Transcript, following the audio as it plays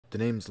The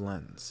name's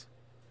Lens.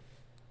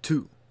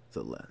 To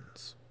the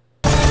lens.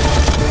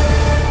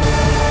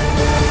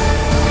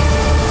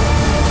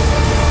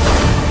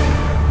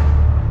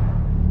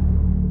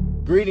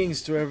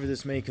 Greetings to whoever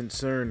this may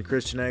concern.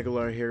 Christian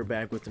Aguilar here,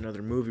 back with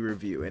another movie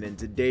review, and in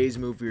today's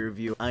movie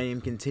review I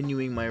am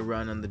continuing my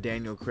run on the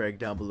Daniel Craig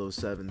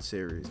 007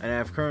 series, and I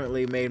have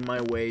currently made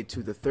my way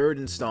to the third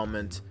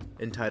installment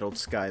entitled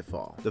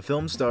Skyfall. The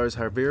film stars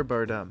Javier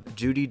Bardem,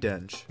 Judi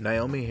Dench,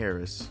 Naomi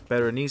Harris,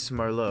 Berenice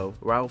Marlowe,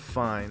 Ralph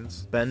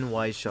Fiennes, Ben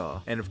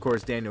Whishaw, and of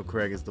course Daniel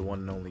Craig is the one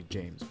and only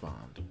James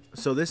Bond.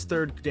 So this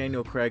third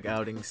Daniel Craig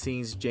outing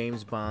sees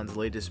James Bond's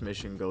latest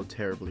mission go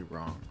terribly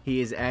wrong.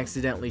 He is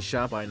accidentally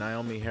shot by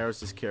Naomi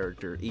Harris's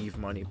character, Eve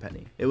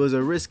Moneypenny. It was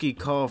a risky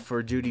call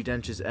for Judi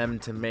Dench's M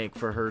to make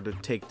for her to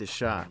take the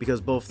shot,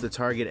 because both the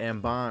target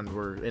and Bond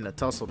were in a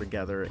tussle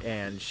together,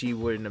 and she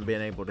wouldn't have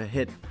been able to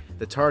hit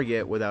the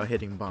target without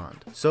hitting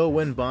Bond. So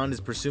when Bond is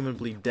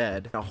presumably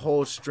dead, a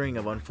whole string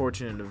of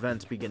unfortunate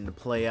events begin to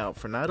play out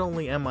for not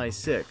only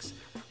MI6,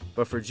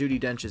 but for Judi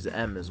Dench's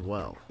M as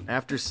well.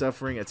 After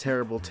suffering a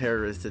terrible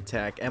terrorist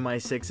attack,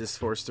 MI6 is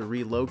forced to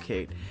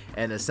relocate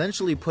and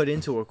essentially put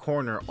into a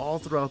corner all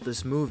throughout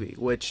this movie,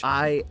 which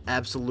I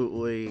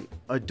absolutely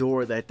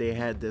adore, that they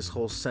had this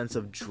whole sense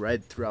of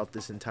dread throughout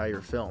this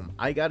entire film.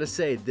 I gotta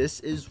say,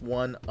 this is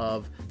one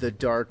of the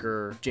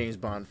darker James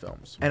Bond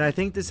films, and I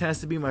think this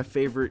has to be my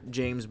favorite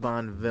James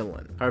Bond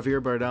villain.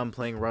 Javier Bardem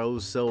playing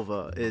Raul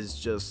Silva is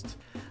just,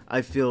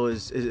 I feel,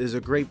 is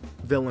a great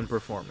villain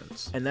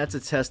performance, and that's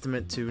a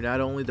testament to not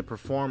only the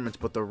performance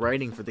but the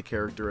writing for the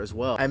character as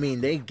well. I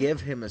mean, they give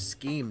him a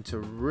scheme to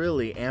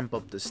really amp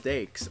up the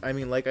stakes. I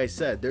mean, like I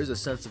said, there's a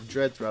sense of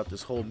dread throughout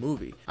this whole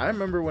movie. I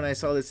remember when I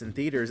saw this in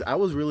theaters, I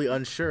was really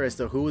unsure as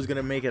to who was going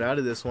to make it out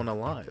of this one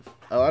alive.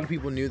 A lot of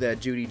people knew that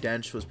Judi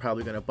Dench was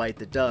probably going to bite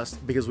the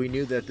dust, because we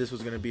knew that this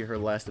was going to be her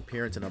last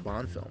appearance in a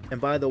Bond film. And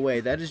by the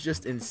way, that is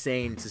just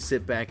insane to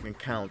sit back and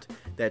count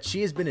that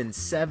she has been in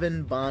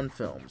 7 Bond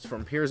films,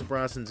 from Pierce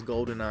Brosnan's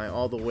GoldenEye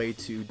all the way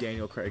to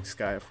Daniel Craig's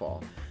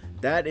Skyfall.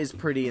 That is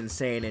pretty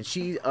insane, and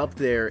she's up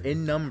there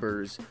in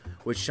numbers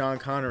with Sean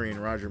Connery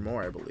and Roger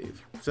Moore, I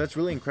believe. So that's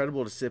really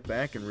incredible to sit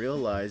back and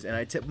realize, and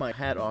I tip my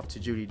hat off to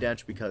Judi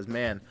Dench, because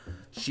man,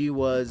 she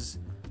was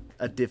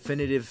a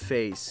definitive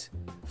face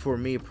for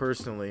me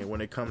personally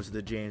when it comes to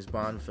the James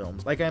Bond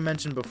films. Like I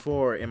mentioned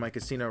before in my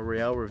Casino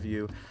Royale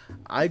review,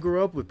 I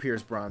grew up with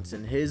Pierce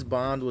Brosnan. His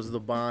Bond was the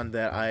Bond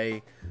that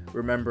I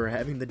remember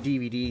having the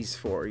DVDs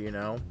for, you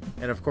know?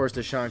 And of course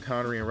the Sean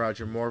Connery and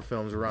Roger Moore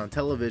films were on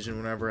television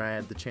whenever I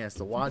had the chance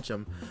to watch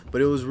them,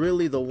 but it was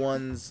really the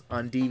ones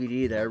on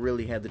DVD that I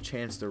really had the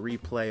chance to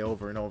replay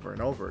over and over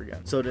and over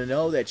again. So to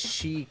know that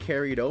she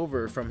carried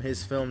over from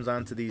his films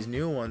onto these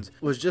new ones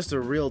was just a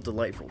real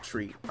delightful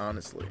treat,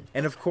 honestly.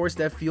 And of course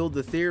that fueled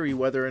the theory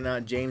whether or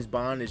not James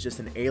Bond is just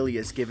an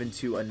alias given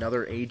to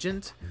another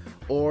agent,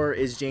 or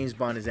is James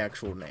Bond his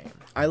actual name.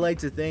 I like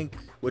to think,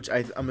 which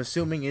I'm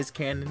assuming is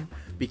canon,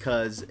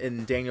 because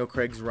in Daniel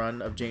Craig's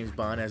run of James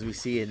Bond, as we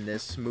see in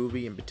this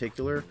movie in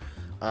particular,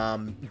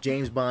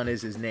 James Bond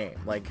is his name.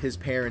 Like, his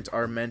parents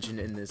are mentioned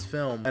in this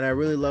film, and I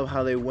really love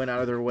how they went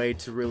out of their way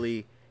to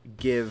really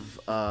give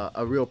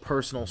a real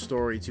personal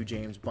story to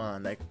James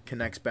Bond that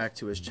connects back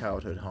to his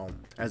childhood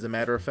home. As a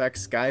matter of fact,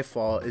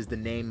 Skyfall is the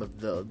name of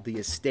the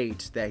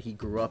estate that he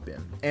grew up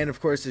in. And of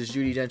course, as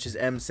Judi Dench's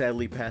M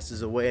sadly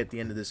passes away at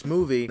the end of this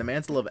movie, the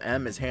mantle of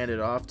M is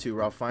handed off to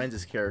Ralph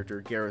Fiennes' character,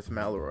 Gareth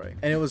Malloy.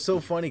 And it was so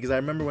funny because I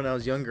remember when I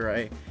was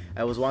younger,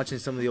 I was watching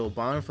some of the old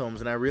Bond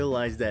films, and I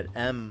realized that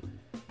M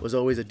was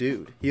always a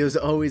dude. He was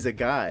always a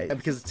guy.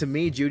 Because to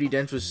me, Judi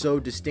Dench was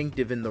so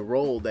distinctive in the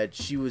role that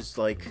she was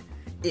like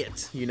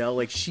it, you know,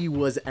 like she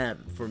was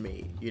M for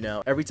me, you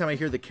know. Every time I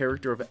hear the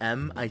character of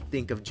M, I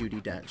think of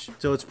Judi Dench.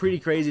 So it's pretty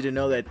crazy to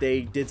know that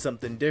they did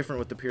something different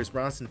with the Pierce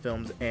Brosnan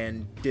films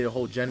and did a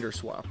whole gender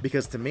swap,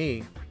 because to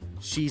me,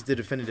 she's the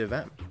definitive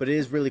M. But it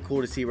is really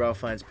cool to see Ralph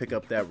Fiennes pick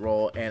up that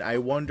role, and I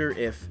wonder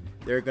if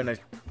they're gonna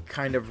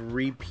kind of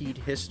repeat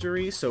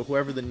history. So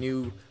whoever the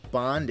new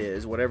Bond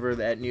is, whatever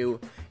that new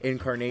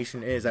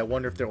incarnation is, I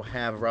wonder if they'll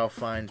have Ralph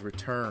Fiennes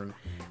return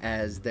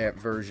as that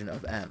version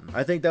of M.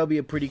 I think that would be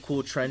a pretty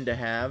cool trend to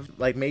have.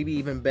 Like, maybe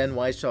even Ben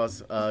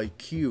Whyshaw's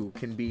Q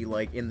can be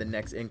like in the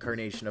next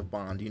incarnation of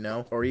Bond, you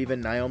know? Or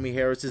even Naomi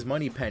Harris's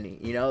Moneypenny,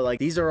 you know? Like,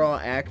 these are all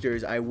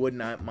actors I would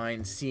not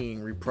mind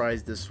seeing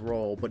reprise this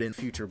role, but in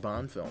future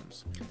Bond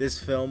films. This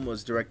film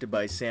was directed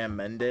by Sam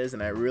Mendes,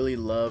 and I really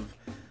love,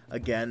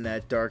 again,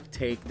 that dark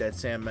take that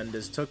Sam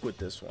Mendes took with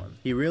this one.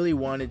 He really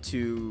wanted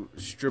to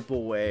strip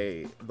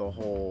away the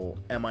whole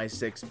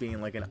MI6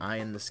 being like an eye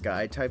in the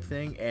sky type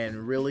thing,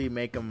 and really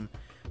make him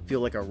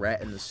feel like a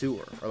rat in the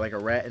sewer, or like a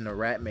rat in a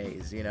rat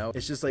maze, you know?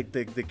 It's just like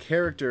the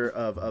character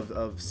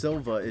of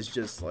Silva is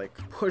just like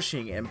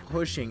pushing and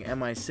pushing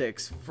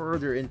MI6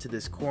 further into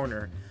this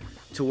corner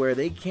to where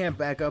they can't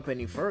back up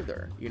any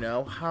further, you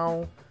know?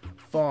 How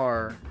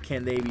far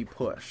can they be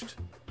pushed?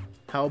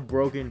 How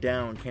broken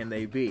down can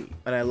they be?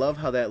 And I love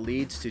how that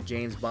leads to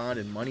James Bond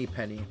and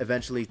Moneypenny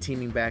eventually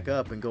teaming back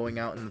up and going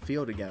out in the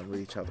field again with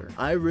each other.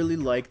 I really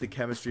like the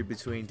chemistry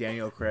between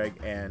Daniel Craig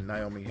and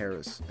Naomi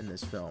Harris in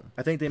this film.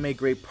 I think they make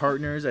great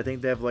partners. I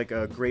think they have like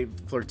a great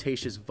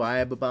flirtatious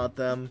vibe about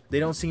them. They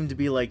don't seem to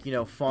be like, you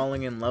know,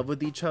 falling in love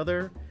with each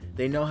other.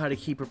 They know how to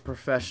keep it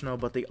professional,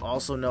 but they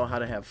also know how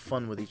to have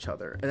fun with each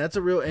other. And that's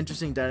a real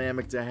interesting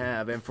dynamic to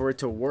have, and for it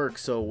to work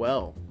so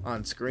well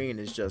on screen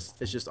is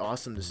just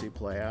awesome to see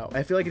play out.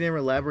 I feel like I didn't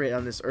elaborate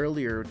on this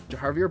earlier.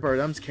 Javier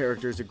Bardem's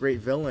character is a great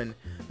villain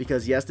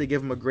because yes, they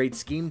give him a great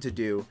scheme to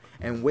do,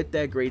 and with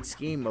that great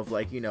scheme of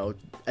like, you know,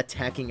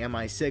 attacking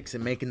MI6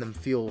 and making them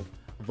feel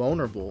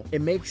vulnerable,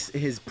 it makes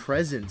his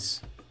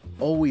presence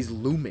always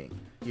looming.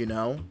 You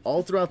know,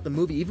 all throughout the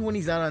movie, even when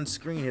he's not on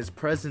screen, his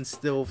presence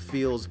still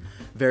feels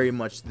very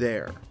much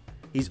there.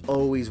 He's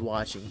always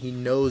watching. He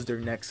knows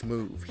their next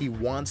move. He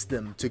wants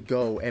them to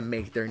go and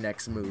make their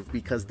next move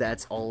because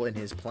that's all in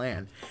his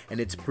plan. And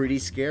it's pretty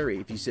scary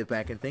if you sit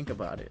back and think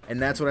about it.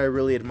 And that's what I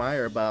really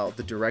admire about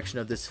the direction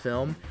of this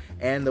film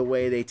and the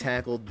way they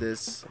tackled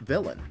this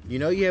villain. You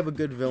know you have a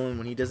good villain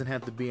when he doesn't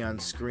have to be on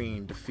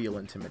screen to feel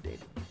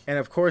intimidating. And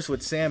of course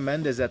with Sam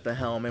Mendes at the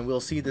helm, and we'll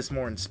see this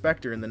more in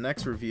Spectre in the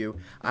next review,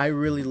 I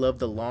really love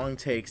the long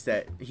takes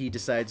that he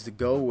decides to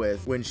go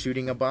with when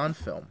shooting a Bond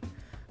film.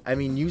 I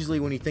mean,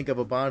 usually when you think of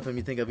a Bond film,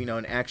 you think of, you know,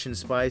 an action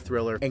spy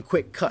thriller and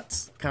quick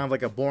cuts, kind of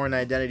like a Bourne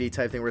Identity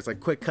type thing where it's like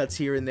quick cuts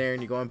here and there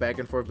and you're going back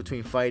and forth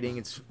between fighting.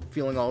 It's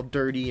feeling all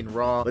dirty and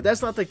raw, but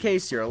that's not the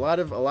case here. A lot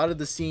of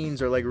the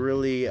scenes are like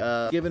really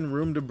given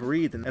room to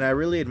breathe, and I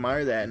really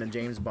admire that in a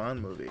James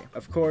Bond movie.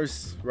 Of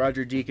course,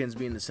 Roger Deakins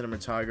being the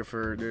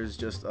cinematographer, there's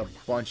just a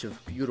bunch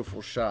of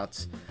beautiful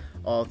shots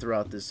all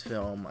throughout this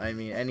film. I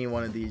mean, any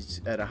one of these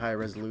at a high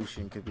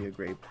resolution could be a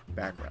great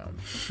background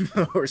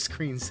or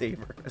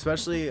screensaver.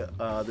 Especially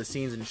the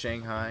scenes in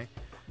Shanghai.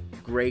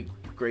 Great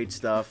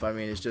stuff. I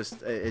mean, it's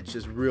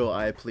just real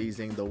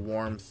eye-pleasing. The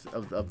warmth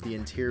of the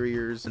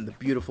interiors and the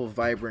beautiful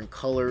vibrant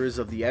colors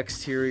of the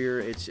exterior.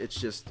 It's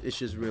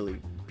just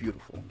really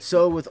beautiful.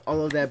 So with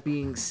all of that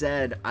being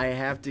said, I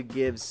have to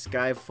give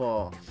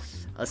Skyfall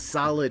a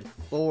solid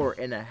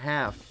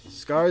 4.5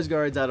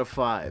 Skarsgårds out of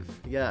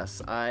 5.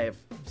 Yes,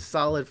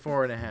 solid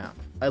 4.5.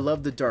 I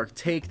love the dark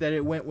take that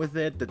it went with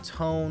it. The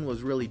tone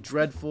was really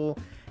dreadful,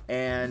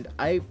 and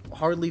I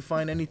hardly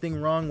find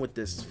anything wrong with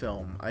this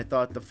film. I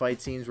thought the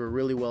fight scenes were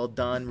really well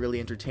done, really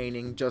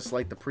entertaining, just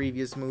like the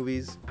previous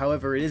movies.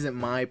 However, it isn't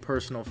my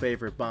personal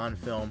favorite Bond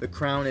film. The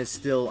crown is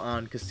still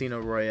on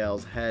Casino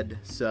Royale's head,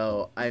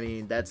 so I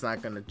mean, that's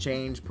not gonna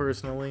change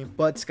personally.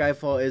 But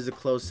Skyfall is a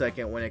close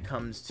second when it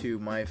comes to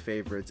my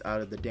favorites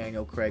out of the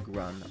Daniel Craig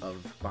run of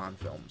Bond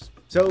films.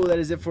 So that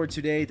is it for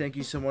today. Thank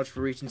you so much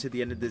for reaching to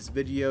the end of this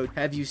video.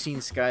 Have you seen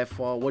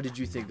Skyfall? What did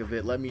you think of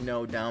it? Let me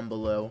know down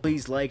below.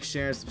 Please like,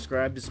 share, and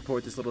subscribe to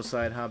support this little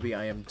side hobby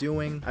I am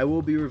doing. I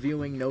will be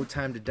reviewing No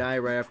Time to Die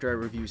right after I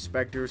review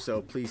Spectre,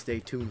 so please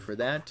stay tuned for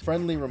that.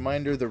 Friendly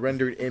reminder, The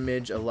Rendered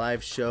Image, a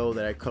live show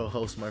that I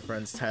co-host with my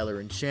friends Tyler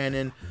and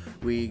Shannon.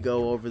 We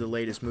go over the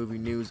latest movie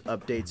news,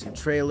 updates, and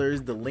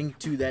trailers. The link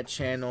to that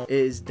channel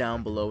is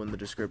down below in the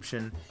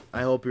description.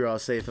 I hope you're all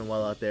safe and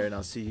well out there, and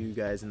I'll see you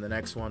guys in the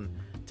next one.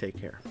 Take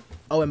care.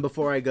 Oh, and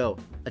before I go,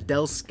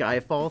 Adele's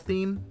Skyfall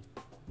theme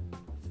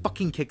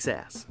fucking kicks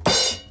ass.